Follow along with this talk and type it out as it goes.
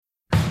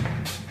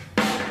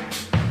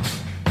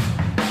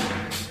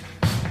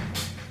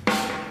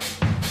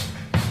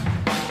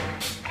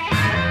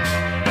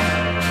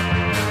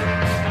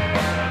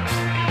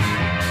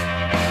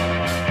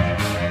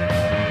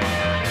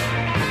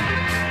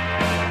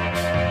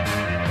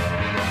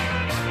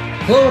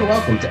Hello and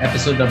welcome to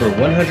episode number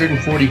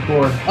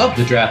 144 of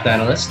The Draft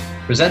Analyst,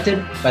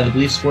 presented by the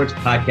Believe Sports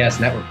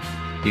Podcast Network.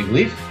 Do you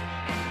believe?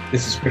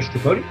 This is Chris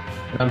Tripodi,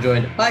 and I'm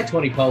joined by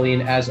Tony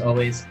Pauline, as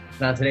always.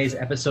 And on today's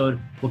episode,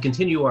 we'll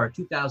continue our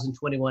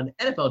 2021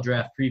 NFL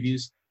Draft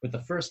previews with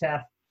the first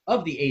half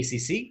of the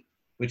ACC,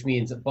 which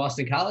means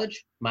Boston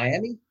College,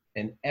 Miami,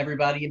 and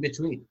everybody in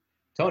between.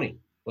 Tony,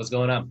 what's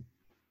going on?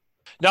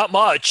 Not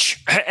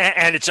much,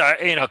 and it's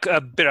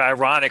a bit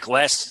ironic.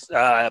 Last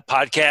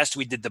podcast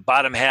we did the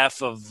bottom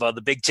half of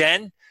the Big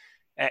Ten,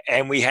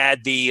 and we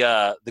had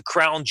the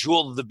crown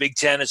jewel of the Big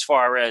Ten as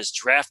far as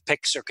draft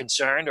picks are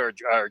concerned, or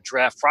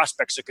draft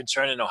prospects are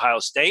concerned in Ohio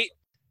State.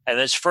 And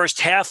this first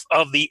half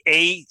of the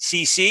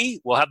ACC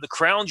will have the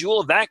crown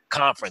jewel of that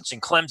conference in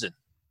Clemson.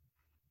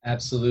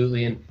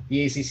 Absolutely, and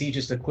the ACC,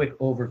 just a quick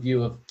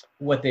overview of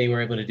what they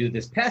were able to do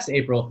this past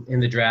April in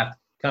the draft.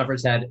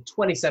 Conference had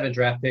 27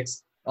 draft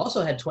picks.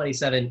 Also had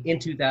 27 in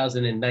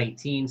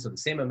 2019, so the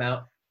same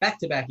amount,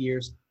 back-to-back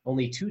years.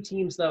 Only two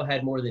teams, though,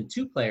 had more than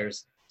two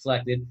players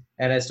selected.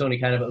 And as Tony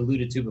kind of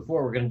alluded to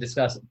before, we're going to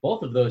discuss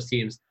both of those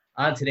teams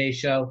on today's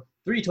show.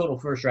 Three total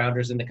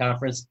first-rounders in the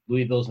conference,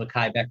 Louisville's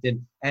Mekhi Becton,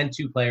 and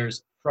two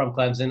players from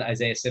Clemson,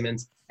 Isaiah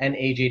Simmons and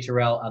A.J.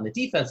 Terrell on the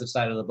defensive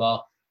side of the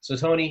ball. So,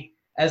 Tony,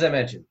 as I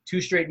mentioned,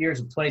 2 straight years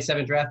of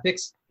 27 draft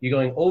picks. You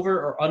going over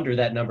or under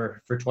that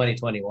number for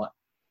 2021?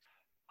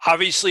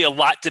 Obviously, a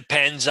lot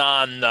depends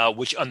on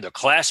which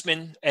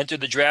underclassmen enter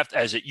the draft,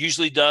 as it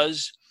usually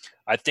does.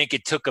 I think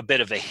it took a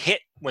bit of a hit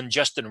when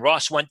Justin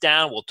Ross went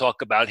down. We'll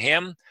talk about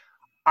him.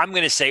 I'm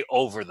going to say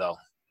over, though.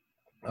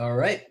 All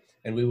right.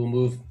 And we will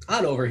move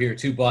on over here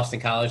to Boston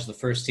College, the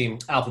first team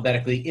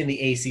alphabetically in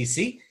the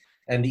ACC.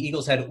 And the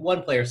Eagles had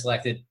one player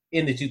selected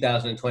in the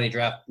 2020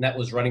 draft, and that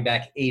was running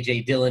back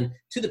A.J. Dillon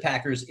to the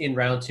Packers in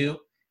round 2.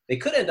 They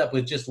could end up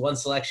with just one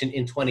selection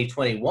in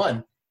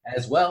 2021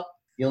 as well.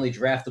 The only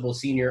draftable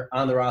senior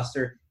on the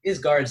roster is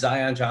guard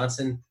Zion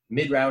Johnson,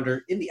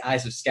 mid-rounder in the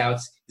eyes of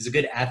scouts. He's a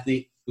good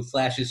athlete who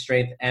flashes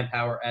strength and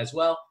power as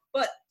well,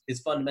 but his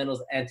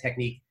fundamentals and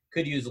technique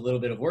could use a little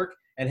bit of work.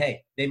 And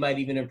hey, they might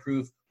even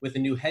improve with a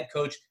new head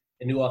coach,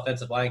 a new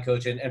offensive line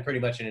coach, and pretty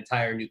much an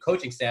entire new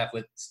coaching staff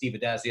with Steve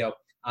Addazio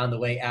on the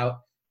way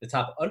out. The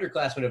top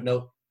underclassman of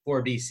note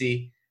for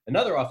BC,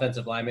 another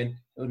offensive lineman,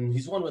 and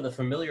he's one with a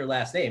familiar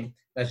last name.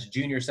 That's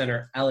junior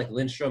center Alec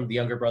Lindstrom, the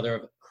younger brother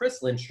of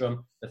Chris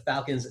Lindstrom, the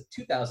Falcons'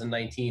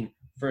 2019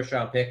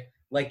 first-round pick.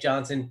 Like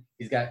Johnson,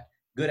 he's got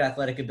good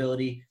athletic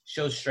ability,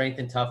 shows strength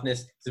and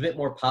toughness. He's a bit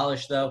more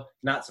polished, though,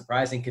 not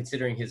surprising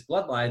considering his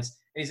bloodlines.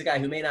 And he's a guy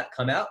who may not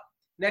come out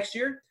next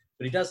year,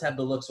 but he does have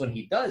the looks when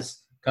he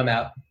does come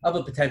out of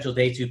a potential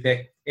day 2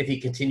 pick if he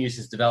continues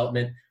his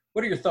development.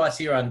 What are your thoughts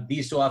here on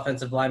these two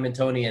offensive linemen,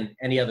 Tony, and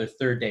any other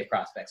third-day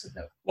prospects of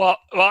note? Well,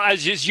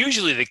 as is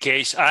usually the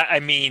case, I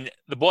mean,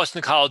 the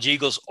Boston College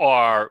Eagles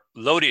are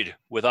loaded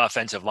with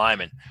offensive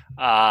linemen.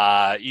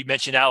 You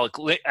mentioned Alec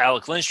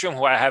Lindstrom,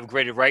 who I have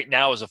graded right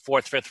now as a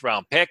 4th,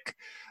 5th-round pick.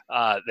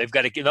 They've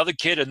got another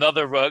kid,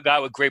 another guy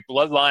with great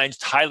bloodlines,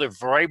 Tyler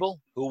Vrabel,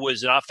 who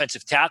was an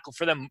offensive tackle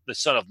for them, the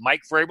son of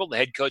Mike Vrabel, the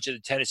head coach of the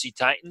Tennessee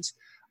Titans.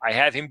 I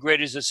have him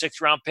graded as a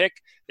 6th-round pick.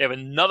 They have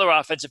another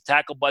offensive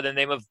tackle by the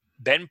name of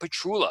Ben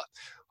Petrula,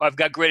 who I've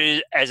got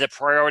graded as a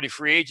priority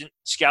free agent.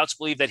 Scouts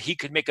believe that he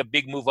could make a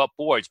big move up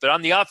boards. But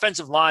on the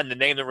offensive line, the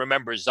name to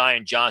remember is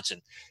Zion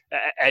Johnson,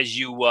 as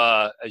you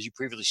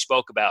previously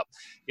spoke about.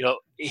 You know,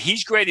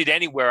 he's graded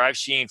anywhere I've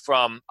seen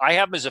from. I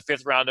have him as a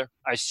 5th rounder.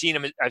 I've seen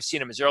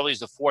him as early as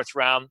the 4th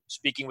round.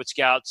 Speaking with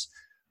scouts,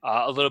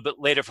 a little bit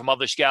later from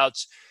other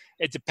scouts.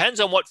 It depends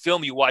on what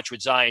film you watch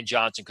with Zion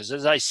Johnson, because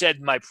as I said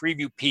in my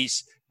preview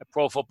piece at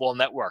Pro Football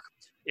Network,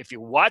 if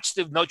you watch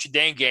the Notre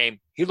Dame game,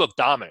 he looked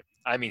dominant.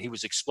 I mean, he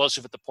was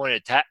explosive at the point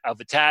of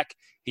attack.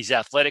 He's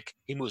athletic.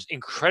 He moves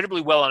incredibly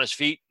well on his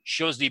feet,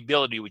 shows the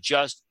ability to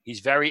adjust.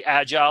 He's very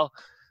agile.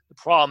 The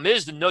problem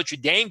is the Notre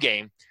Dame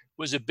game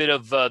was a bit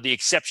of the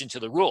exception to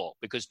the rule,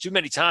 because too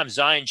many times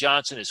Zion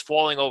Johnson is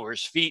falling over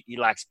his feet. He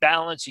lacks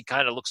balance. He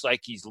kind of looks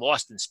like he's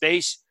lost in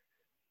space.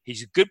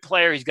 He's a good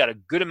player. He's got a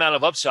good amount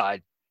of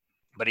upside.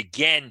 But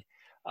again,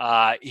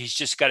 he's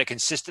just got to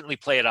consistently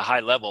play at a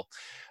high level.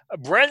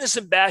 Brandon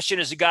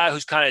Sebastian is a guy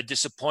who's kind of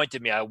disappointed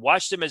me. I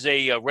watched him as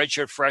a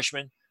redshirt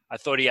freshman. I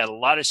thought he had a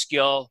lot of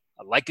skill.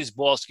 I like his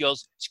ball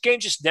skills. His game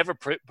just never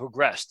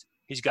progressed.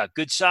 He's got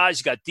good size.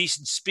 He's got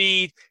decent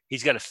speed.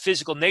 He's got a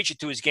physical nature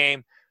to his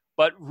game.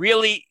 But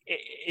really,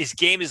 his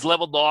game is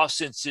leveled off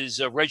since his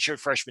redshirt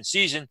freshman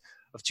season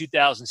of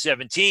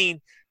 2017.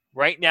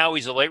 Right now,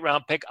 he's a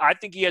late-round pick. I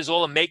think he has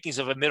all the makings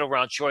of a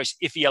middle-round choice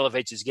if he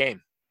elevates his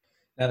game.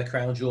 Now, the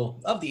crown jewel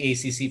of the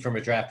ACC from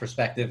a draft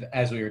perspective,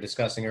 as we were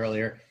discussing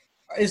earlier,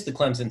 is the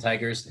Clemson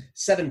Tigers.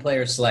 7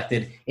 players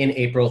selected in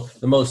April,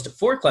 the most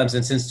for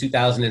Clemson since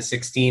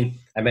 2016.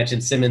 I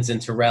mentioned Simmons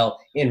and Terrell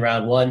in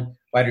round 1.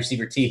 Wide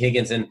receiver T.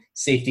 Higgins and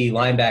safety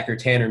linebacker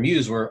Tanner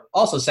Muse were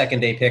also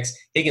second-day picks.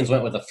 Higgins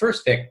went with the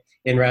first pick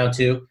in round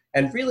 2.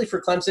 And really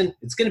for Clemson,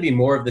 it's going to be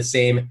more of the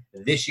same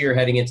this year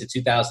heading into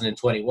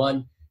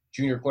 2021.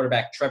 Junior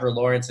quarterback Trevor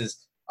Lawrence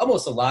is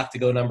almost a lock to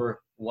go number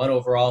 1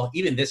 overall,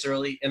 even this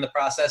early in the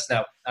process.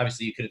 Now,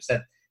 obviously, you could have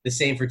said the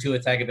same for Tua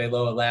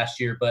Tagovailoa last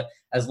year, but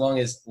as long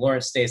as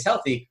Lawrence stays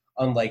healthy,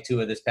 unlike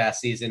Tua this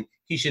past season,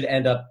 he should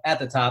end up at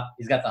the top.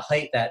 He's got the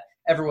height that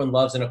everyone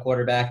loves in a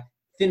quarterback,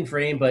 thin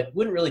frame, but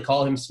wouldn't really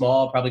call him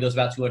small, probably goes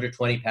about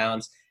 220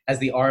 pounds, has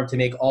the arm to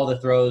make all the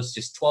throws,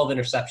 just 12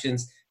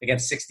 interceptions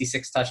against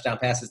 66 touchdown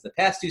passes the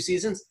past 2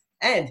 seasons.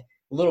 And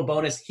a little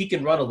bonus, he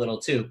can run a little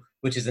too,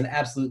 which is an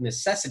absolute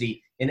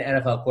necessity in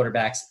NFL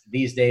quarterbacks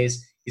these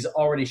days. He's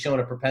already shown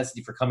a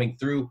propensity for coming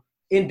through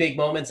in big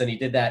moments, and he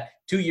did that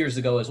 2 years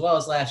ago as well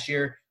as last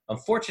year.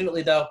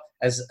 Unfortunately, though,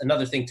 as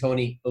another thing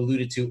Tony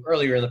alluded to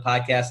earlier in the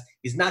podcast,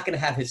 he's not going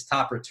to have his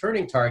top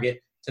returning target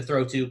to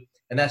throw to,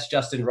 and that's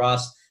Justin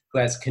Ross, who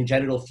has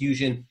congenital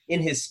fusion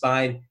in his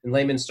spine. In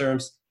layman's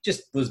terms,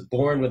 just was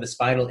born with a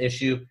spinal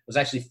issue, was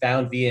actually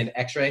found via an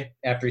x-ray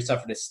after he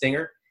suffered a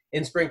stinger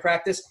in spring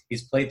practice.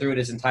 He's played through it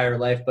his entire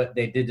life, but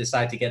they did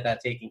decide to get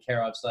that taken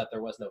care of so that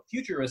there was no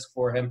future risk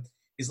for him.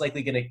 He's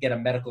likely going to get a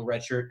medical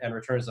red shirt and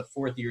return as a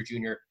fourth-year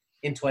junior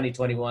in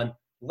 2021.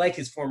 Like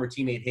his former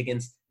teammate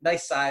Higgins,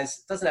 nice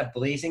size, doesn't have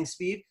blazing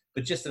speed,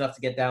 but just enough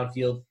to get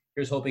downfield.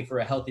 Here's hoping for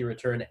a healthy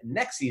return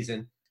next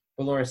season.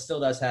 But Lawrence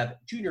still does have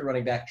junior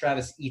running back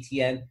Travis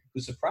Etienne,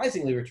 who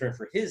surprisingly returned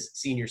for his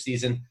senior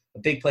season. A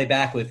big play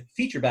back with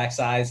feature back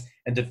size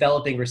and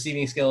developing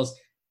receiving skills,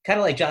 kind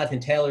of like Jonathan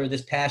Taylor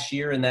this past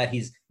year in that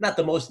he's not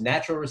the most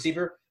natural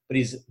receiver, but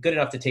he's good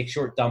enough to take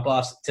short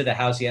dump-offs to the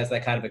house. He has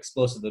that kind of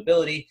explosive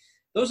ability.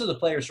 Those are the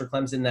players for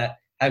Clemson that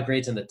have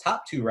grades in the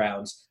top 2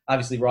 rounds.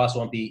 Obviously, Ross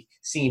won't be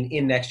seen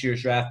in next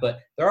year's draft, but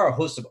there are a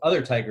host of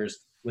other Tigers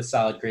with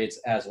solid grades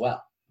as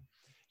well.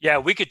 Yeah,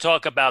 we could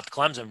talk about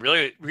Clemson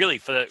really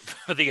for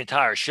the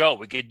entire show.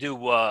 We could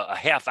do a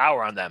half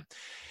hour on them.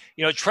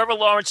 You know, Trevor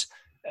Lawrence,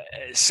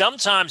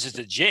 sometimes it's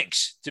a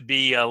jinx to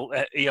be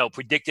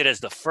predicted as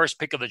the first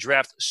pick of the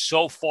draft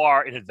so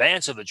far in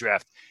advance of the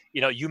draft.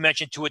 You know, you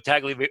mentioned Tua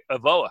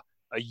Tagovailoa.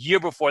 A year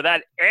before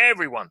that,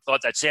 everyone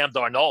thought that Sam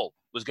Darnold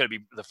was going to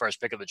be the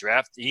first pick of the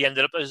draft. He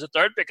ended up as the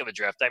 3rd pick of the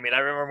draft. I mean, I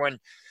remember when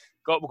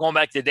going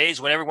back to the days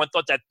when everyone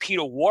thought that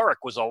Peter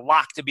Warrick was a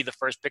lock to be the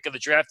first pick of the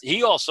draft.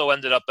 He also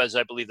ended up as,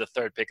 I believe, the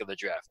 3rd pick of the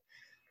draft.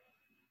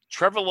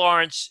 Trevor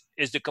Lawrence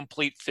is the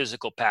complete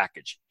physical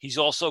package. He's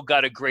also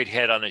got a great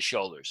head on his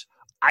shoulders.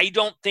 I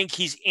don't think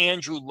he's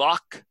Andrew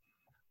Luck.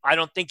 I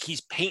don't think he's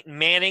Peyton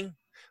Manning,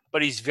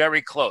 but he's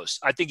very close.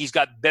 I think he's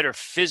got better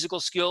physical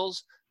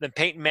skills than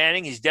Peyton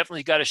Manning. He's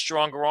definitely got a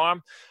stronger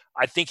arm.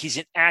 I think he's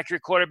an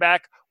accurate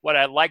quarterback. What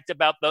I liked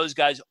about those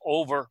guys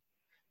over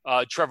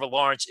Trevor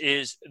Lawrence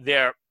is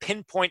their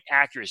pinpoint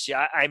accuracy.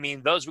 I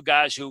mean, those were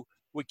guys who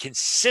would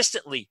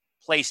consistently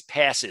place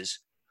passes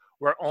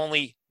where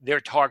only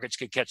their targets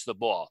could catch the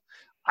ball.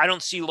 I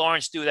don't see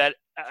Lawrence do that.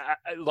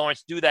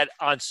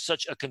 On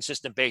such a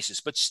consistent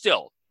basis. But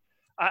still,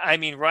 I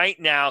mean, right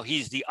now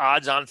he's the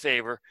odds-on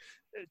favor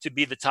to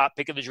be the top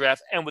pick of the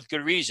draft, and with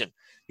good reason.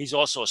 He's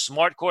also a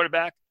smart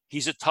quarterback.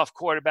 He's a tough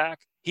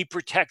quarterback. He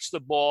protects the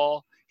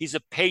ball. He's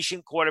a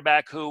patient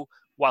quarterback who,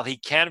 while he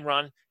can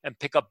run and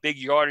pick up big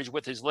yardage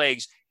with his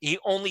legs, he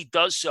only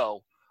does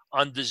so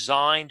on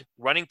designed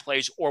running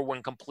plays or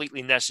when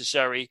completely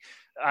necessary.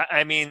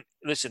 I mean,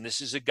 listen, this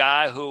is a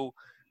guy who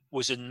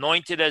was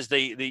anointed as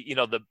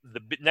the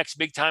next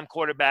big-time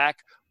quarterback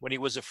when he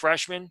was a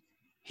freshman.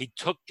 He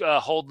took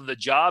hold of the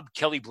job.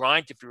 Kelly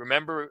Bryant, if you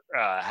remember,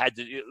 had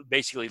to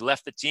basically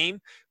left the team,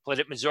 played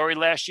at Missouri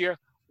last year.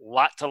 A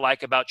lot to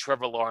like about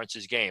Trevor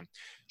Lawrence's game.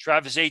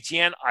 Travis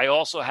Etienne, I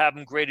also have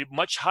him graded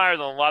much higher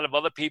than a lot of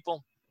other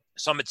people.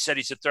 Some had said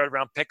he's a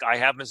 3rd-round pick. I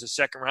have him as a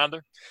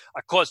 2nd-rounder. I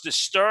caused a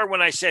stir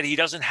when I said he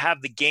doesn't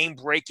have the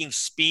game-breaking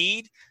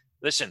speed.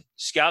 Listen,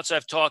 scouts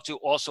I've talked to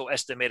also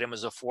estimate him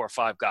as a 4 or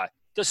 5 guy.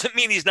 Doesn't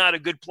mean he's not a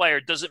good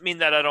player. Doesn't mean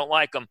that I don't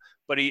like him.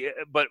 But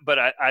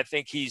I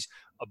think he's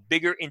a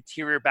bigger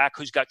interior back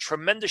who's got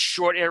tremendous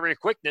short area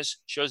quickness,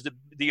 shows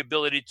the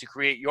ability to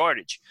create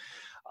yardage.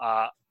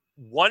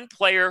 One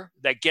player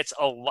that gets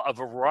a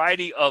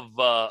variety of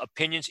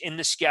opinions in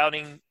the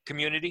scouting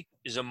community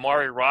is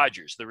Amari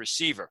Rodgers, the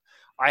receiver.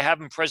 I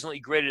have him presently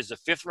graded as a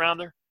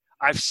 5th-rounder.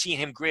 I've seen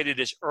him graded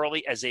as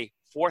early as a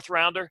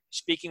 4th-rounder,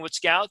 speaking with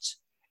scouts.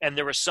 And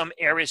there are some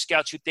area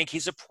scouts who think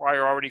he's a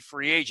priority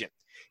free agent.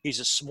 He's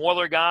a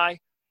smaller guy,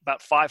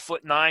 about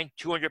 5'9",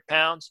 200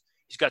 pounds.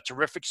 He's got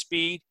terrific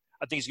speed.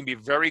 I think he's going to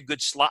be a very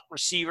good slot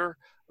receiver,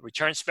 a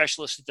return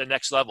specialist at the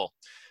next level.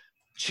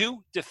 3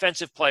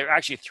 defensive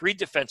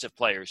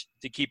players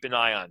to keep an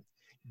eye on.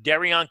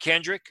 Darion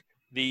Kendrick,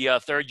 the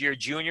 3rd-year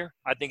junior,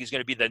 I think is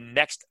going to be the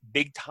next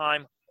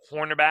big-time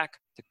cornerback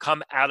to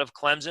come out of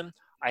Clemson.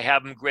 I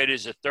have him graded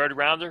as a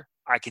 3rd-rounder.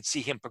 I could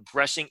see him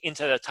progressing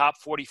into the top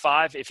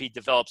 45 if he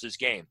develops his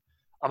game.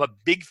 I'm a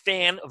big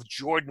fan of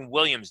Jordan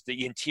Williams,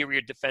 the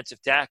interior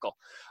defensive tackle.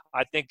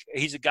 I think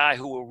he's a guy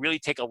who will really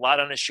take a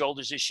lot on his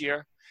shoulders this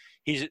year.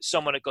 He's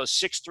someone that goes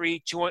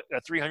 6'3",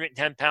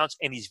 310 pounds,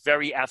 and he's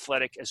very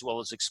athletic as well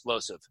as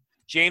explosive.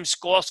 James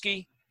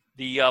Skolsky,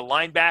 the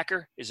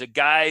linebacker, is a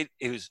guy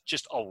who's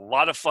just a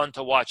lot of fun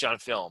to watch on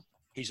film.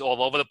 He's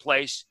all over the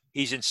place.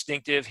 He's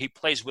instinctive. He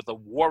plays with a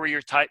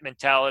warrior-type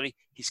mentality.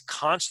 He's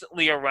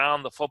constantly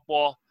around the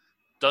football.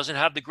 Doesn't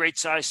have the great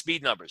size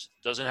speed numbers.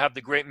 Doesn't have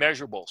the great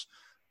measurables.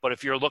 But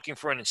if you're looking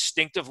for an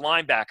instinctive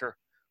linebacker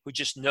who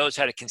just knows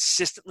how to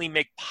consistently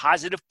make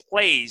positive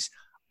plays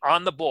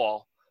on the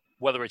ball,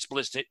 whether it's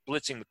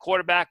blitzing the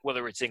quarterback,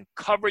 whether it's in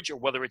coverage, or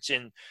whether it's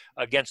in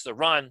against the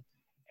run,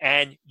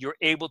 and you're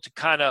able to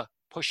kind of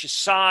push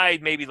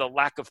aside maybe the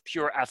lack of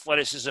pure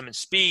athleticism and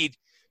speed,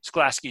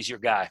 Sklasky's your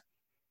guy.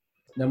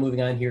 Now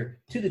moving on here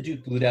to the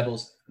Duke Blue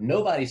Devils,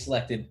 nobody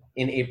selected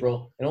in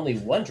April and only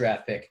one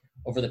draft pick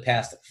over the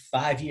past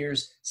 5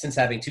 years since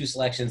having two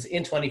selections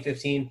in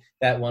 2015.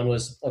 That one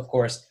was, of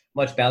course,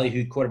 much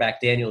ballyhooed quarterback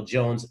Daniel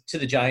Jones to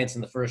the Giants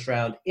in the first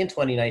round in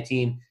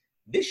 2019.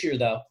 This year,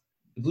 though,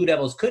 the Blue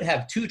Devils could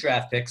have two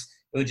draft picks.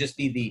 It would just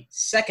be the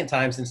second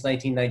time since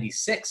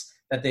 1996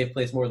 that they've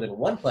placed more than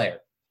one player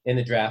in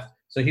the draft.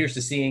 So here's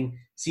to seeing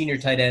senior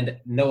tight end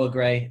Noah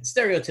Gray,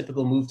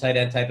 stereotypical move tight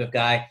end type of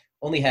guy,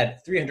 only had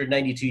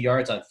 392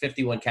 yards on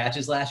 51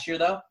 catches last year,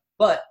 though.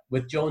 But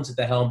with Jones at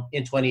the helm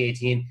in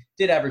 2018,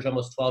 did average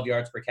almost 12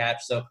 yards per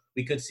catch. So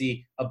we could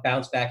see a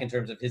bounce back in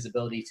terms of his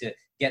ability to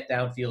get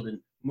downfield and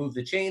move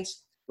the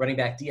chains. Running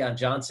back Deion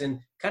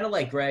Johnson, kind of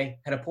like Gray,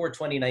 had a poor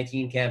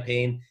 2019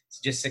 campaign. It's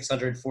just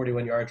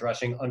 641 yards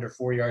rushing, under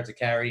 4 yards a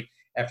carry,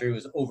 after he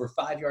was over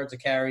 5 yards a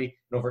carry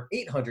and over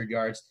 800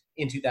 yards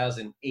in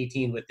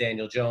 2018 with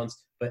Daniel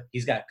Jones. But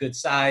he's got good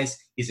size.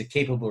 He's a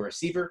capable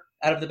receiver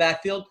out of the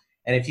backfield.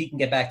 And if he can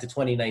get back to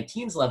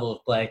 2019's level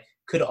of play,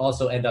 could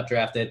also end up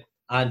drafted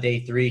on day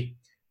 3.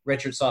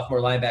 Redshirt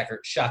sophomore linebacker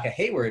Shaka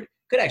Hayward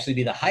could actually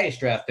be the highest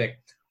draft pick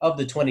of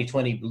the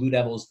 2020 Blue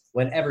Devils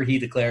whenever he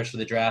declares for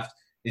the draft.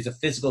 He's a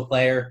physical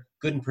player,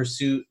 good in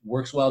pursuit,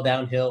 works well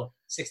downhill,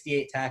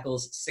 68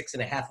 tackles,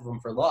 6.5 of them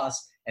for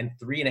loss, and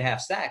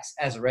 3.5 sacks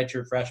as a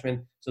redshirt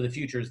freshman. So the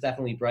future is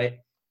definitely bright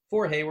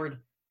for Hayward.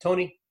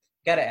 Tony,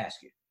 got to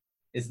ask you,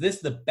 is this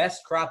the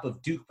best crop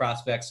of Duke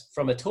prospects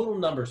from a total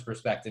numbers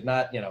perspective,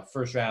 not,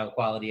 first round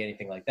quality,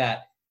 anything like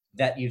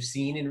that you've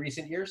seen in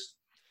recent years?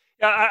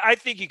 Yeah, I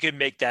think you could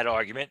make that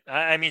argument.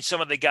 I mean, some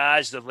of the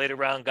guys, the later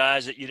round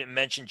guys that you didn't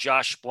mention,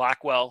 Josh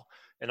Blackwell,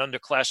 an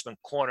underclassman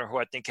corner who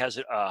I think has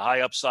a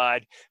high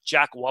upside.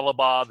 Jack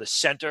Wallabaugh, the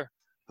center,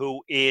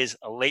 who is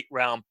a late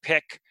round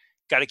pick.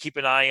 Got to keep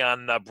an eye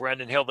on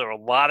Brandon Hill. There are a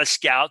lot of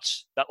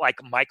scouts that like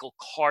Michael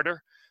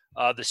Carter,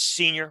 the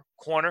senior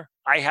corner.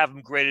 I have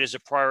him graded as a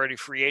priority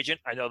free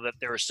agent. I know that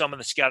there are some in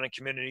the scouting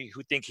community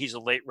who think he's a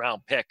late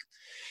round pick.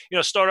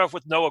 Start off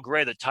with Noah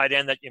Gray, the tight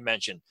end that you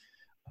mentioned.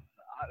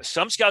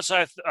 Some scouts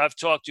I've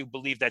talked to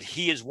believe that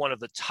he is one of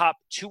the top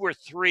 2 or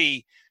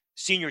 3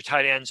 senior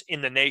tight ends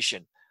in the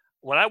nation.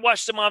 When I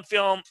watched him on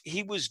film,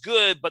 he was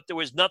good, but there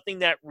was nothing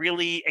that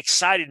really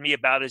excited me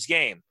about his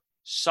game.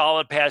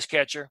 Solid pass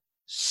catcher,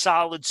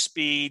 solid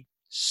speed,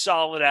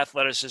 solid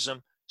athleticism,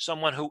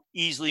 someone who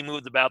easily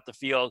moved about the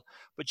field,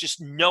 but just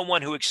no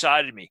one who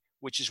excited me,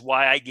 which is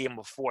why I gave him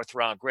a 4th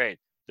round grade.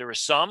 There are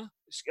some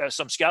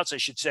scouts, I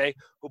should say,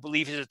 who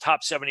believe he's a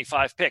top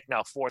 75 pick.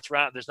 Now, 4th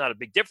round, there's not a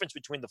big difference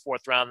between the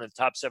 4th round and the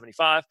top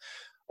 75.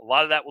 A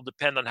lot of that will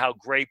depend on how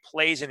Gray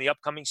plays in the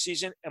upcoming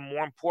season, and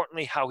more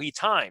importantly, how he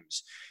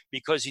times,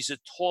 because he's a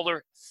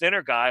taller,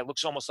 thinner guy,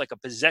 looks almost like a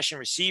possession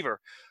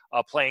receiver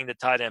playing the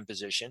tight end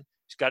position.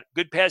 He's got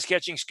good pass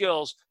catching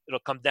skills.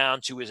 It'll come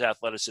down to his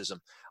athleticism.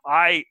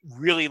 I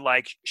really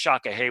like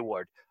Shaka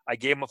Hayward. I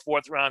gave him a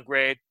 4th round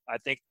grade. I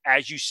think,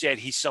 as you said,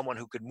 he's someone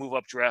who could move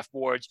up draft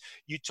boards.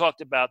 You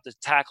talked about the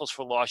tackles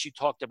for loss. You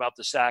talked about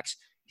the sacks.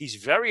 He's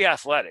very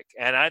athletic,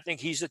 and I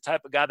think he's the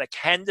type of guy that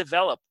can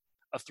develop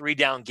a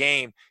 3-down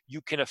game.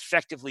 You can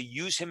effectively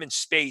use him in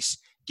space,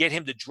 get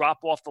him to drop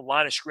off the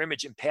line of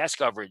scrimmage in pass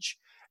coverage,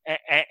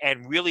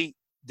 and really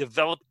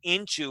develop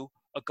into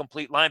a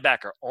complete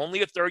linebacker.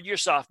 Only a 3rd-year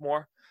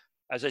sophomore.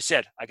 As I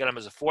said, I got him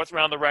as a 4th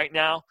rounder right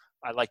now.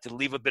 I like to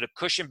leave a bit of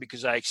cushion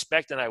because I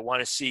expect and I want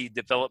to see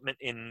development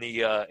in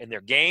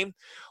their game.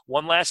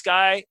 One last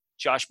guy,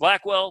 Josh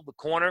Blackwell, the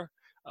corner,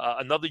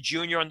 another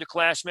junior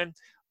underclassman.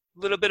 A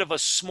little bit of a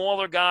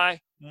smaller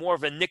guy, more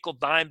of a nickel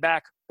dime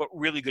back, but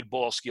really good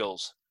ball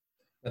skills.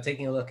 Now,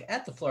 taking a look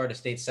at the Florida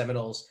State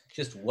Seminoles,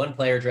 just one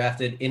player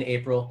drafted in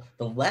April.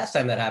 The last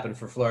time that happened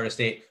for Florida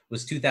State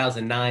was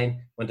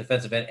 2009, when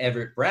defensive end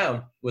Everett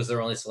Brown was their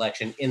only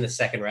selection in the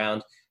 2nd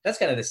round. That's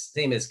kind of the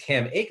same as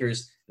Cam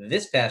Akers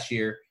this past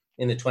year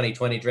in the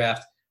 2020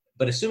 draft.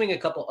 But assuming a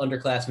couple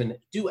underclassmen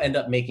do end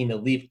up making the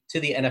leap to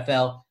the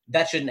NFL,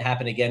 that shouldn't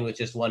happen again with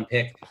just one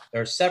pick.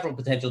 There are several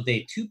potential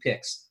day 2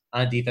 picks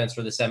on defense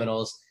for the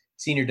Seminoles.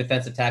 Senior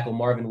defensive tackle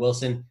Marvin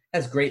Wilson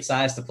has great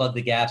size to plug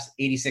the gaps,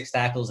 86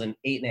 tackles and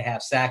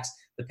 8.5 sacks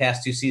the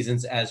past 2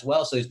 seasons as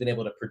well. So he's been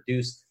able to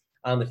produce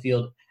on the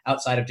field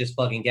outside of just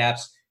plugging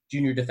gaps.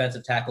 Junior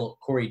defensive tackle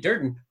Corey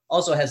Durden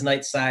also has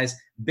nice size,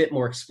 bit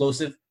more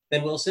explosive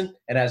than Wilson,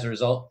 and as a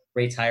result,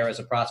 rates higher as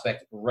a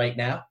prospect right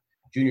now.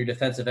 Junior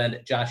defensive end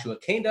Joshua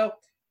Kando,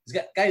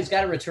 who's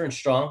got to return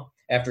strong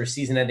after a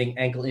season-ending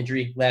ankle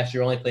injury last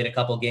year. Only played a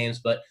couple games,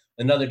 but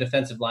another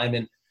defensive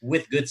lineman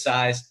with good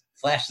size,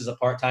 flashed as a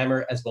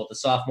part-timer as both a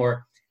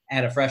sophomore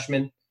and a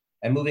freshman.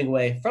 And moving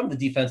away from the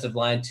defensive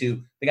line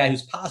to the guy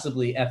who's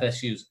possibly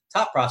FSU's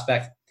top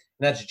prospect,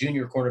 and that's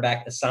junior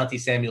quarterback Asante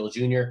Samuel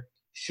Jr.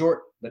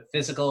 Short but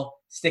physical,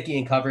 sticky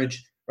in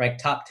coverage,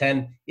 ranked top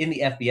 10 in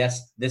the FBS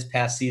this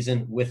past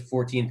season with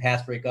 14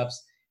 pass breakups.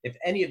 If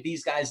any of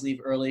these guys leave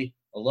early,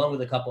 along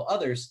with a couple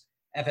others,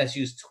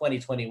 FSU's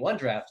 2021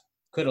 draft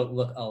could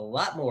look a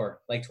lot more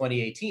like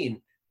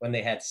 2018 when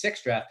they had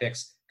 6 draft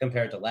picks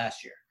compared to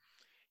last year.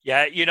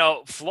 Yeah,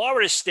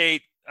 Florida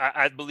State,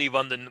 I believe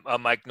under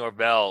Mike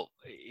Norvell,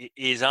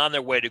 is on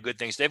their way to good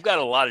things. They've got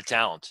a lot of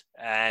talent,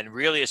 and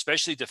really,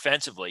 especially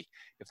defensively,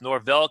 if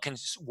Norvell can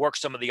work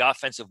some of the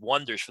offensive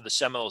wonders for the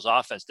Seminoles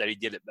offense that he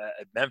did at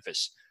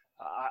Memphis,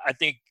 I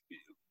think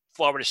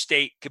Florida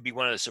State could be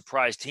one of the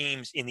surprise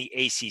teams in the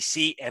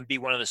ACC and be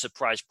one of the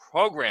surprise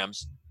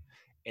programs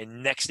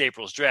in next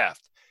April's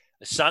draft.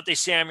 Asante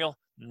Samuel,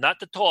 not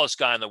the tallest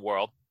guy in the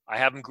world. I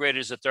have him graded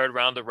as a third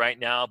rounder right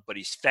now, but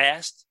he's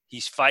fast.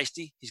 He's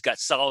feisty. He's got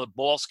solid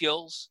ball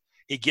skills.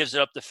 He gives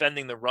it up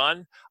defending the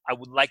run. I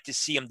would like to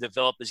see him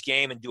develop his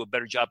game and do a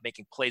better job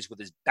making plays with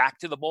his back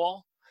to the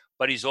ball.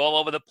 But he's all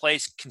over the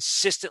place,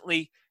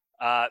 consistently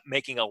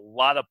making a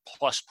lot of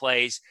plus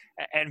plays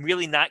and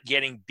really not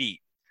getting beat.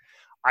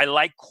 I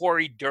like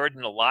Corey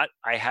Durden a lot.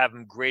 I have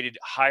him graded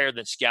higher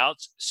than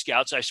scouts.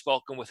 Scouts I've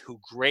spoken with who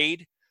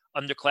grade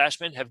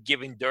underclassmen have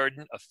given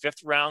Durden a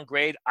 5th round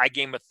grade. I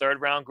gave him a 3rd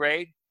round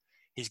grade.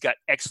 He's got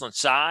excellent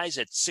size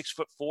at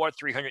 6'4",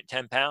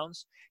 310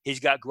 pounds. He's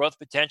got growth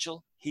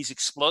potential. He's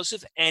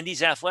explosive and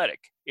he's athletic.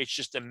 It's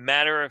just a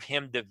matter of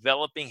him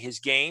developing his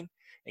game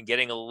and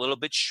getting a little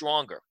bit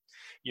stronger.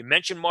 You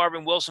mentioned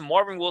Marvin Wilson.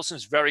 Marvin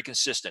Wilson's very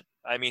consistent.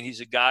 I mean, he's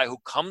a guy who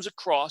comes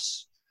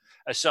across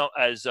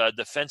as a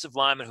defensive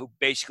lineman who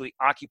basically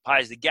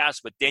occupies the gaps,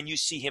 but then you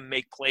see him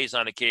make plays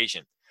on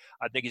occasion.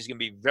 I think he's going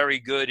to be very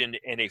good in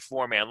a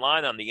 4-man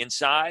line on the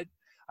inside.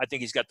 I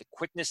think he's got the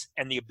quickness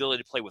and the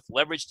ability to play with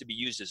leverage to be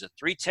used as a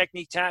 3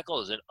 technique tackle,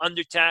 as an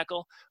under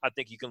tackle. I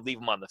think you can leave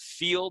him on the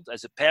field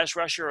as a pass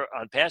rusher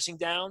on passing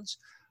downs.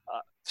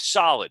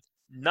 Solid.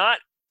 Not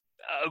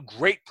a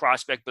great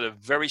prospect, but a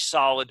very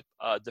solid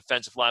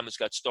defensive lineman who's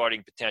got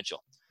starting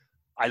potential.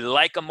 I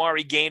like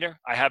Amari Gaynor.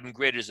 I have him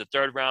graded as a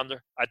 3rd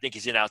rounder. I think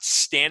he's an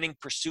outstanding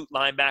pursuit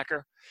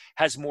linebacker,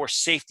 has more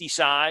safety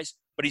size,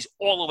 but he's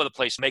all over the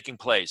place making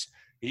plays.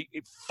 He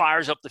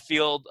fires up the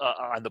field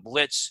on the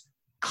blitz,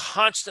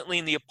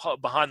 constantly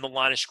behind the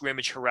line of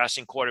scrimmage,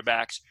 harassing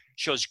quarterbacks,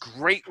 shows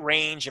great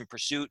range in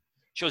pursuit,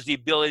 shows the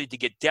ability to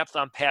get depth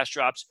on pass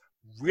drops.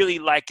 Really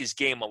like his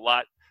game a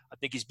lot. I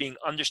think he's being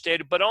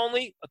understated, but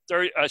only a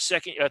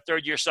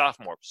third-year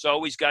sophomore.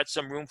 So he's got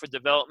some room for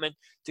development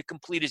to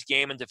complete his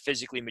game and to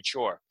physically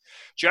mature.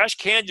 Josh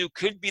Kandu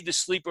could be the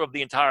sleeper of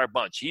the entire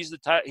bunch. He's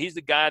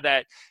the guy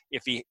that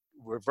if he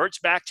reverts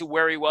back to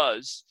where he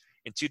was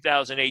in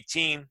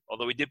 2018,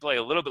 although he did play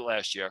a little bit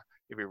last year,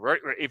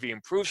 if he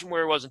improves from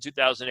where he was in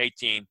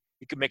 2018,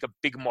 he could make a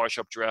big march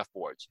up draft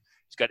boards.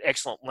 He's got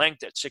excellent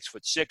length at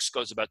 6'6",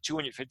 goes about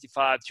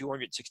 255,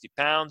 260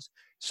 pounds.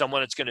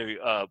 Someone that's going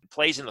to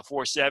plays in the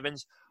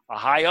 4.7s, a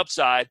high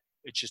upside.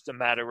 It's just a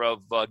matter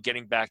of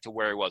getting back to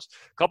where he was.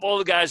 A couple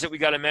of the guys that we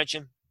got to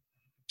mention: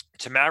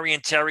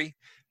 Tamarian Terry,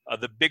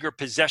 the bigger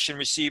possession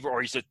receiver,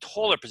 or he's a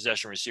taller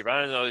possession receiver.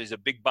 I don't know. He's a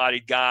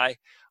big-bodied guy.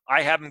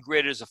 I have him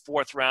graded as a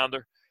 4th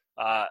rounder.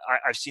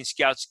 I've seen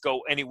scouts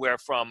go anywhere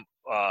from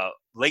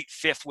late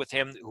 5th with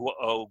him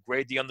who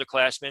grade the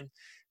underclassmen.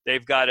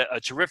 They've got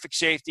a terrific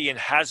safety in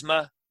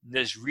Hazma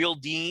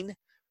Nesreeldeen,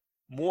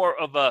 more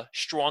of a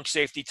strong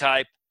safety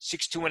type,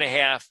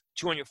 6'2.5",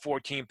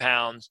 214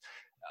 pounds.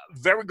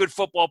 Very good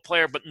football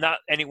player, but not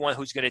anyone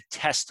who's going to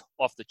test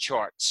off the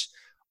charts.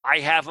 I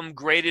have him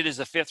graded as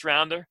a 5th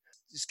rounder.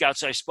 The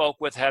scouts I spoke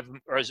with have him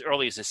as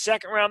early as a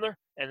 2nd rounder,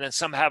 and then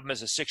some have him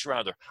as a 6th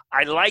rounder.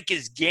 I like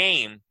his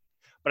game,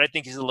 but I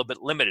think he's a little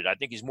bit limited. I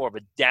think he's more of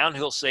a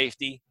downhill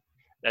safety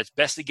that's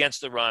best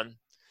against the run,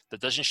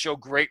 that doesn't show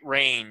great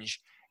range,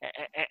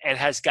 and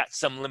has got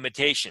some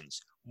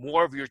limitations.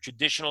 More of your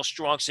traditional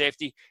strong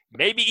safety,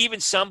 maybe even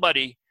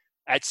somebody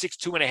at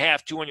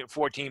 6'2.5",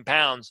 214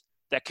 pounds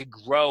that could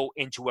grow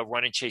into a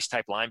run and chase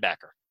type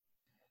linebacker.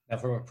 Now,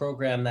 from a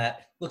program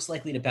that looks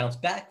likely to bounce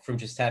back from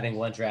just having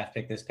 1 draft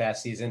pick this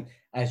past season,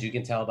 as you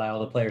can tell by all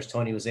the players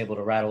Tony was able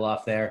to rattle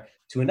off there,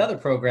 to another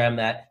program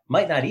that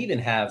might not even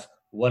have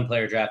 1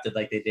 player drafted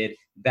like they did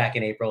back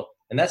in April,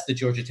 and that's the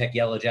Georgia Tech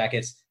Yellow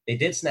Jackets. They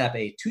did snap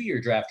a 2-year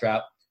draft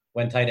drought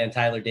when tight end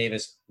Tyler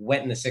Davis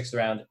went in the 6th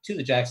round to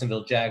the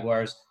Jacksonville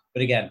Jaguars.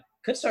 But again,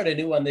 could start a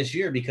new one this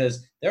year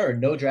because there are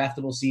no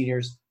draftable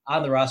seniors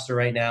on the roster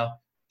right now.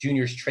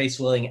 Juniors Trey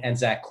Swilling and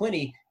Zach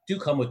Quinney do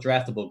come with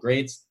draftable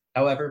grades.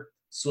 However,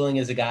 Swilling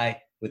is a guy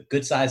with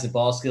good size and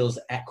ball skills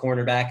at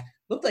cornerback.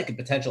 Looked like a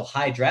potential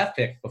high draft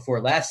pick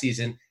before last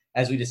season,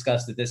 as we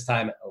discussed at this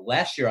time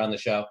last year on the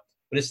show.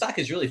 But his stock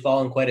has really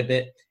fallen quite a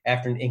bit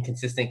after an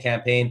inconsistent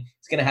campaign.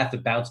 He's going to have to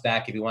bounce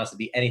back if he wants to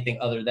be anything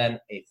other than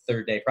a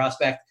 3rd-day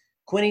prospect.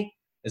 Quinney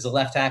is a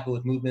left tackle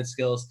with movement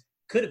skills.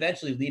 Could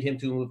eventually lead him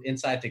to move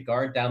inside to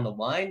guard down the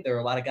line. There are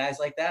a lot of guys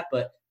like that.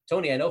 But,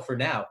 Tony, I know for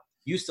now,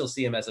 you still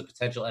see him as a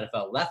potential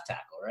NFL left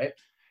tackle, right?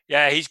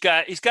 Yeah, he's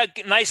got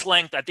nice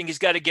length. I think he's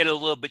got to get a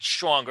little bit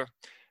stronger.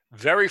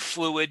 Very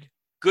fluid,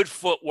 good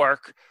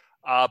footwork.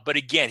 But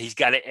again, he's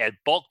got to add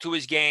bulk to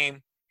his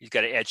game. He's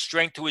got to add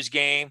strength to his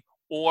game.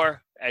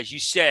 Or, as you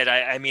said,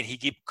 I mean,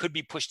 he could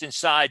be pushed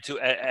inside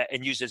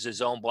and used as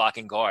his own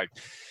blocking guard.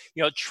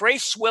 You know, Trey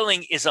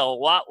Swilling is a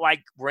lot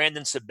like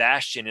Brandon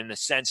Sebastian in the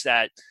sense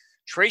that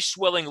Trey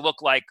Swilling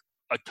looked like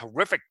a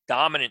terrific,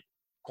 dominant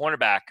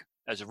cornerback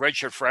as a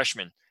redshirt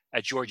freshman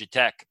at Georgia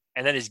Tech.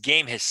 And then his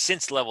game has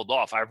since leveled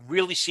off. I've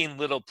really seen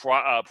little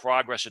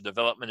progress or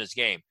development in his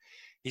game.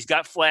 He's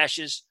got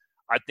flashes.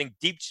 I think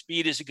deep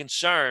speed is a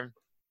concern.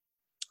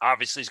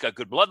 Obviously, he's got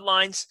good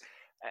bloodlines.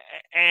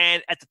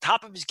 And at the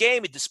top of his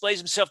game, it displays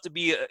himself to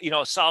be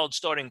a solid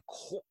starting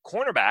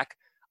cornerback.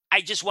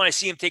 I just want to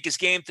see him take his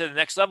game to the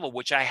next level,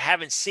 which I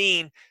haven't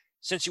seen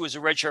since he was a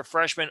redshirt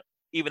freshman,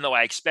 even though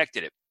I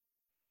expected it.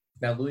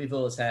 Now,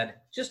 Louisville has had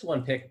just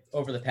one pick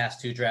over the past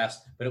 2 drafts,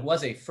 but it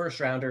was a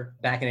first-rounder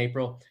back in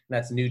April, and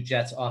that's new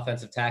Jets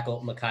offensive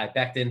tackle Mekhi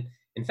Becton.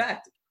 In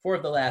fact, 4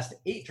 of the last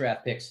 8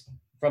 draft picks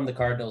from the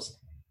Cardinals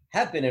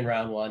have been in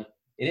round 1.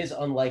 It is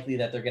unlikely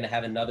that they're going to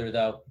have another,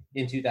 though,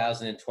 in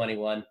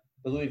 2021.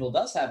 But Louisville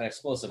does have an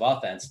explosive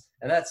offense,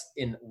 and that's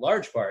in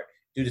large part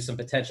due to some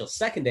potential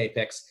second-day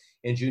picks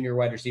in junior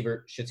wide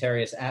receiver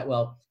Shatarius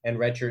Atwell and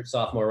redshirt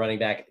sophomore running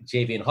back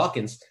Javian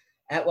Hawkins.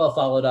 Atwell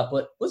followed up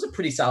what was a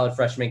pretty solid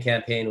freshman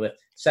campaign with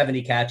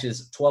 70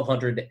 catches,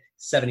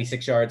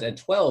 1,276 yards, and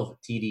 12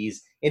 TDs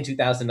in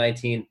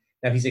 2019.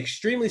 Now, he's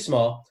extremely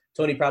small.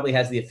 Tony probably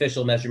has the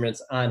official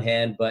measurements on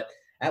hand, but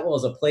Atwell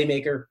is a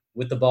playmaker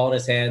with the ball in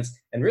his hands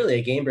and really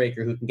a game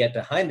breaker who can get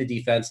behind the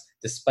defense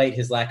despite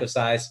his lack of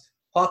size.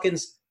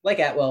 Hawkins, like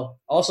Atwell,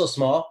 also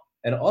small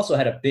and also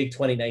had a big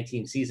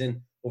 2019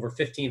 season, over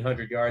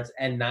 1,500 yards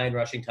and 9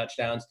 rushing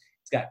touchdowns.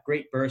 He's got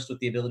great burst with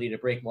the ability to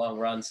break long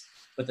runs.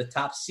 But the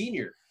top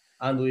senior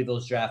on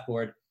Louisville's draft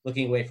board,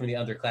 looking away from the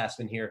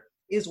underclassmen here,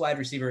 is wide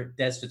receiver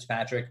Dez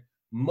Fitzpatrick.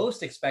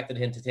 Most expected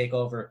him to take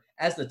over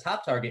as the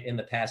top target in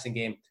the passing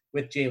game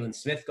with Jalen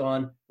Smith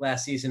gone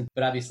last season.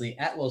 But obviously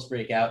Atwell's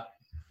breakout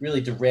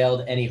really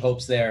derailed any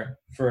hopes there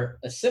for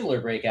a similar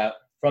breakout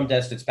from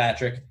Dez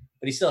Fitzpatrick.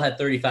 But he still had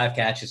 35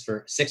 catches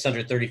for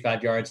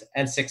 635 yards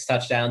and 6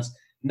 touchdowns.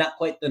 Not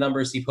quite the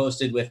numbers he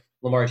posted with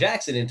Lamar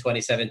Jackson in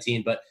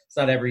 2017, but it's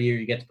not every year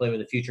you get to play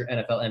with a future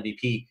NFL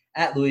MVP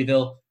at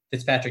Louisville.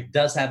 Fitzpatrick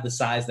does have the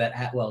size that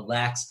Atwell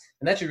lacks,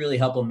 and that should really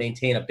help him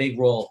maintain a big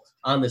role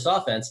on this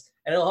offense,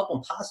 and it'll help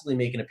him possibly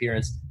make an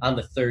appearance on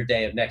the 3rd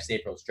day of next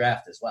April's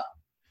draft as well.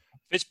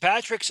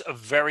 Fitzpatrick's a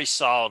very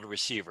solid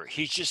receiver.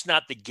 He's just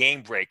not the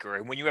game breaker.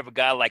 And when you have a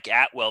guy like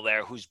Atwell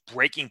there who's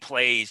breaking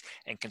plays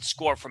and can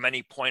score from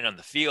any point on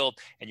the field,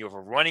 and you have a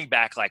running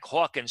back like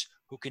Hawkins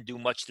who can do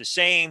much the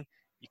same,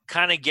 you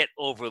kind of get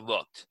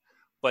overlooked.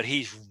 But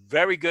he's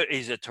very good.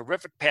 He's a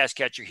terrific pass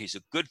catcher. He's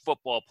a good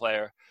football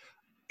player.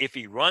 If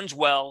he runs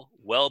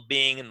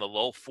well-being in the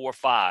low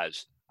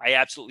 4.5s, I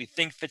absolutely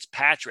think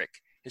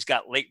Fitzpatrick has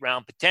got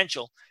late-round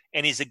potential,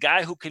 and he's a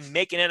guy who can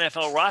make an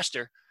NFL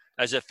roster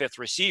as a 5th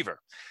receiver.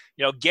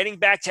 You know, getting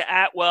back to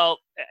Atwell,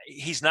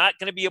 he's not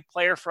going to be a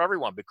player for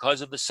everyone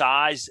because of the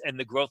size and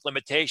the growth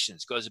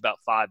limitations. Goes about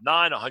 5'9",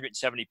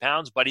 170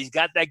 pounds, but he's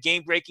got that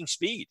game-breaking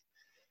speed.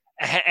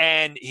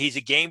 And he's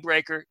a game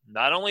breaker,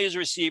 not only as a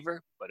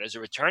receiver, but as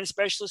a return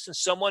specialist and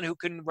someone who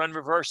can run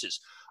reverses.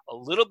 A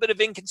little bit of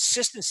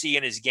inconsistency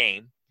in his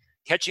game,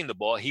 catching the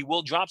ball. He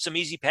will drop some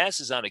easy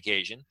passes on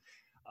occasion.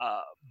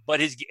 But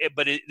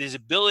his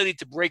ability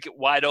to break it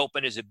wide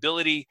open, his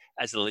ability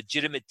as a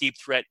legitimate deep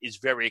threat is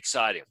very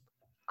exciting.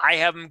 I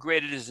have him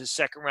graded as a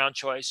 2nd-round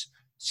choice.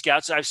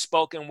 Scouts I've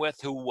spoken with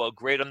who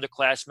grade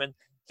underclassmen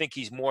think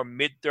he's more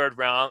mid-third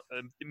round.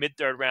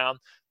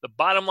 The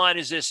bottom line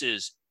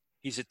is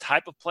he's a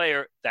type of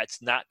player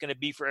that's not going to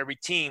be for every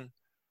team,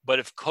 but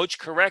if coached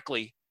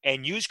correctly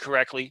and used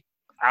correctly,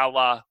 a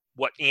la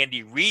what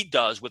Andy Reid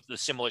does with the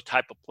similar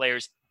type of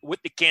players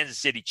with the Kansas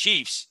City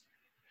Chiefs,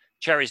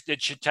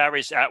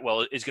 Shatarius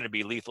Atwell is going to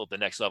be lethal at the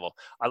next level.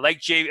 I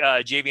like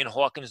Javian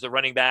Hawkins, the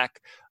running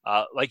back.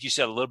 Like you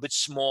said, a little bit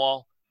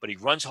small, but he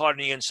runs hard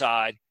on the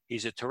inside.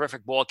 He's a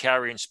terrific ball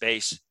carrier in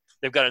space.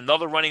 They've got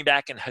another running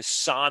back in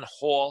Hassan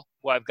Hall,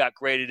 who I've got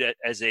graded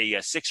as a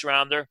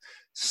 6th-rounder.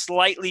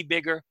 Slightly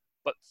bigger,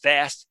 but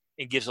fast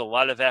and gives a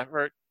lot of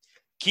effort.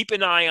 Keep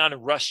an eye on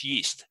Russ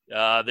Yeast,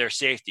 their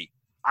safety.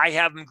 I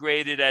have him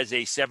graded as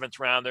a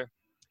 7th-rounder.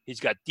 He's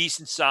got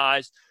decent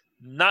size,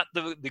 not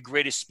the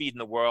greatest speed in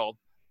the world,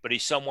 but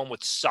he's someone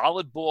with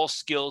solid ball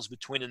skills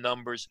between the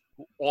numbers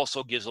who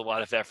also gives a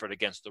lot of effort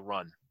against the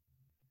run.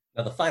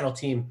 Now, the final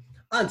team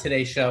on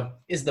today's show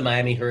is the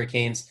Miami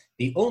Hurricanes,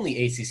 the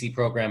only ACC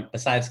program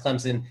besides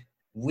Clemson,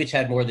 which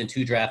had more than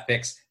 2 draft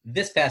picks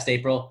this past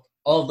April.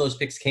 All of those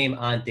picks came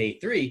on day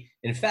 3.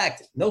 In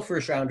fact, no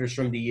first-rounders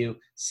from the U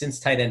since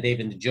tight end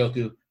David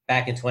Njoku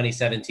back in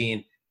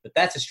 2017. But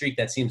that's a streak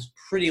that seems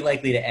pretty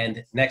likely to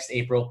end next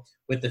April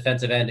with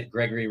defensive end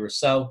Gregory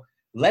Rousseau.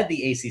 Led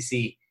the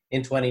ACC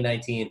in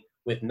 2019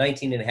 with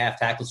 19.5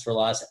 tackles for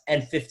loss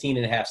and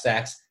 15.5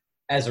 sacks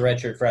as a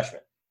redshirt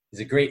freshman. He's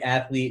a great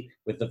athlete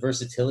with the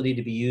versatility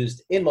to be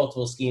used in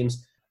multiple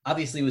schemes.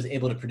 Obviously was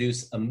able to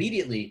produce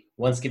immediately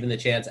once given the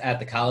chance at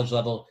the college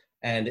level.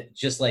 And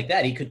just like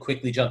that, he could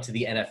quickly jump to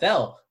the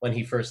NFL when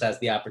he first has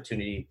the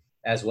opportunity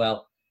as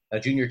well. A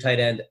junior tight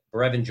end,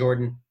 Brevin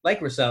Jordan,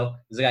 like Rousseau,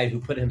 is a guy who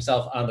put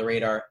himself on the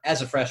radar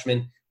as a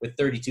freshman with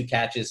 32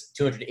 catches,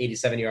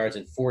 287 yards,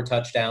 and 4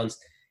 touchdowns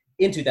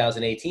in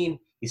 2018.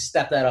 He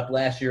stepped that up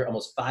last year,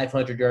 almost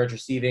 500 yards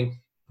receiving,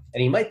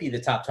 and he might be the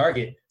top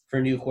target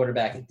for new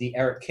quarterback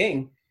D'Eriq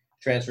King,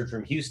 transferred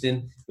from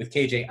Houston, with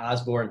KJ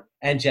Osborne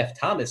and Jeff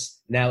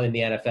Thomas now in the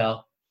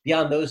NFL.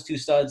 Beyond those two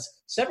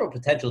studs, several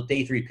potential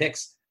day 3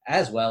 picks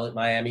as well at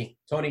Miami.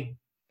 Tony,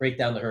 break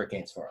down the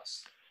Hurricanes for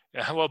us.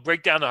 Yeah, well,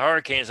 break down the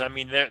Hurricanes. I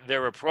mean,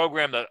 they're a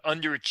program that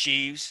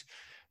underachieves.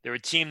 They're a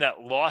team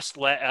that lost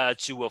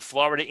to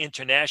Florida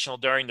International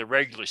during the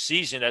regular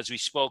season, as we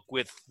spoke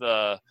with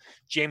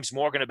James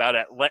Morgan about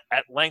at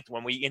length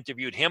when we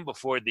interviewed him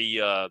before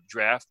the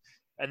draft.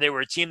 And they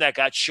were a team that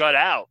got shut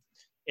out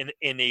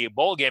in the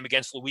bowl game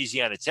against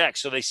Louisiana Tech.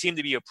 So they seem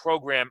to be a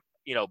program,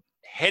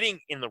 heading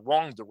in the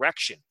wrong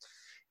direction.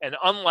 And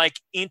unlike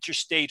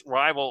interstate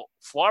rival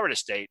Florida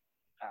State,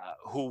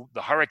 who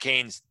the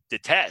Hurricanes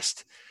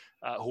detest,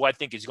 who I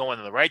think is going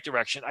in the right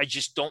direction, I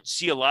just don't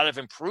see a lot of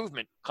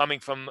improvement coming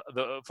from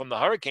the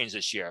Hurricanes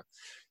this year.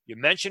 You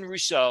mentioned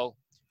Rousseau.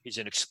 He's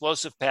an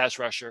explosive pass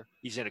rusher.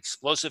 He's an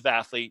explosive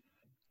athlete.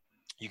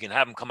 You can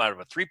have him come out of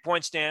a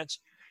 3-point stance.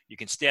 You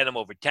can stand him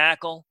over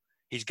tackle.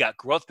 He's got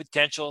growth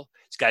potential.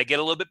 He's got to get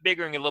a little bit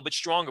bigger and get a little bit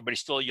stronger, but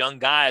he's still a young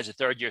guy as a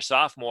third-year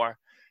sophomore.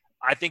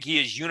 I think he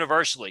is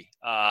universally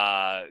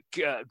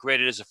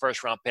graded as a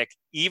first-round pick,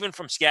 even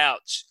from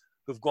scouts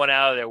who've gone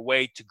out of their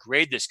way to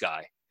grade this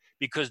guy,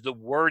 because the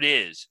word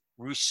is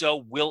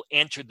Rousseau will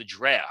enter the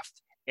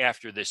draft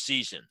after this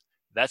season.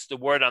 That's the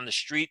word on the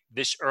street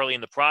this early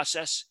in the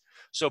process.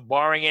 So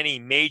barring any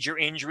major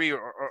injury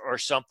or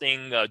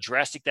something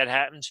drastic that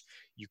happens,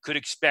 you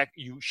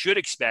should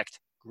expect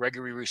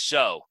Gregory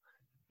Rousseau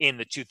in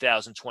the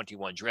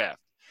 2021 draft.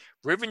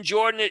 Brevin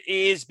Jordan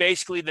is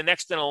basically the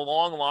next in a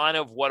long line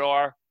of what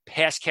are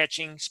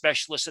pass-catching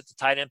specialists at the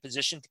tight end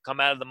position to come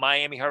out of the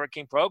Miami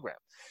Hurricane program.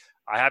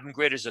 I have him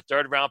graded as a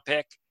third-round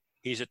pick.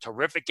 He's a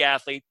terrific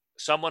athlete,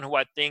 someone who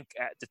I think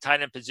at the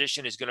tight end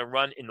position is going to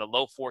run in the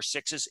low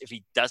 4.6s if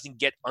he doesn't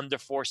get under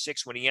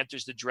 4.6 when he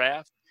enters the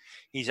draft.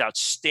 He's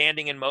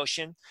outstanding in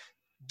motion,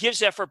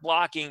 gives effort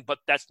blocking, but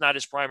that's not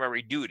his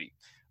primary duty.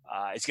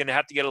 He's going to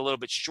have to get a little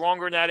bit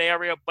stronger in that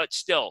area, but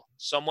still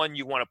someone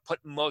you want to put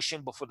in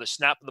motion before the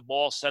snap of the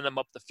ball, send him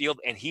up the field,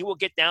 and he will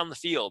get down the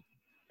field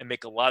and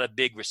make a lot of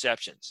big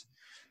receptions.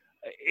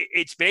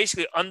 It's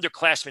basically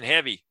underclassmen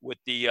heavy with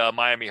the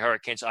Miami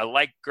Hurricanes. I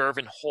like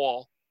Gervin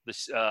Hall,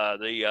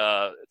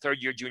 the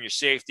third-year junior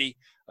safety,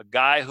 a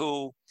guy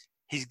who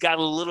he's got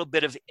a little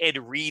bit of Ed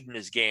Reed in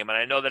his game. And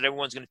I know that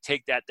everyone's going to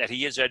take that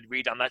he is Ed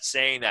Reed. I'm not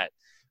saying that.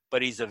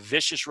 But he's a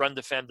vicious run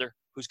defender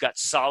who's got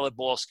solid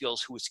ball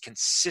skills, who is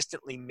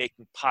consistently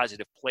making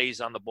positive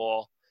plays on the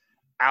ball.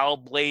 Al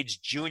Blades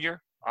Jr.,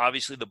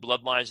 obviously the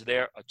bloodlines are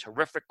there, a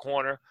terrific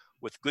corner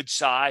with good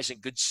size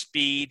and good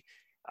speed.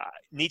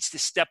 Needs to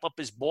step up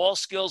his ball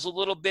skills a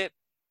little bit,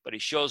 but he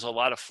shows a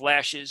lot of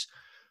flashes.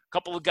 A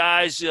couple of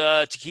guys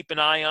to keep an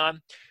eye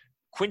on.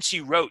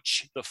 Quincy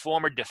Roach, the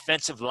former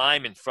defensive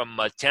lineman from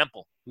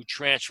Temple, who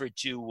transferred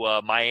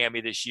to Miami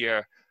this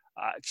year.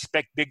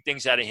 Expect big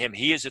things out of him.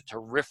 He is a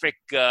terrific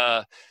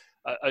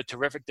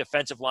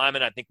defensive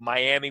lineman. I think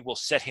Miami will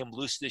set him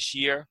loose this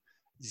year.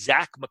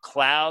 Zach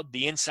McLeod,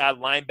 the inside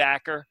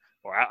linebacker,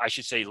 or I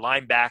should say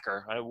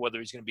linebacker, I don't know whether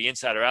he's going to be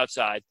inside or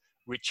outside,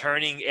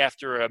 returning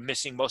after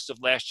missing most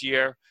of last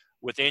year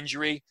with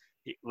injury.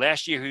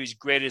 Last year, he was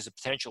graded as a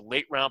potential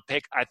late-round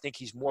pick. I think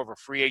he's more of a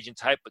free agent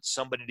type, but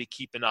somebody to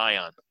keep an eye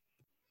on.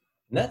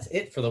 And that's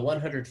it for the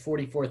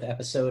 144th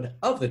episode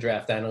of The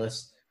Draft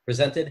Analyst,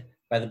 presented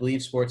by the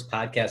Believe Sports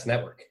Podcast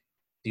Network.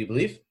 Do you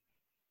believe?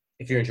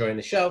 If you're enjoying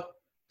the show,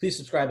 please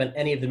subscribe on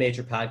any of the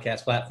major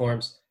podcast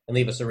platforms and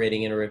leave us a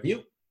rating and a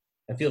review.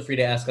 And feel free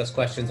to ask us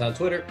questions on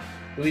Twitter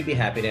that we'd be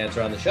happy to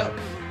answer on the show.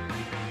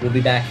 We'll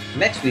be back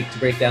next week to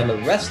break down the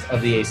rest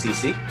of the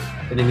ACC.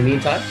 And in the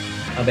meantime,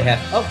 on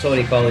behalf of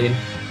Tony Collian,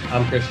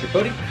 I'm Chris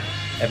Tripodi.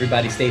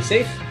 Everybody stay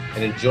safe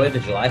and enjoy the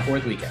July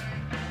 4th weekend.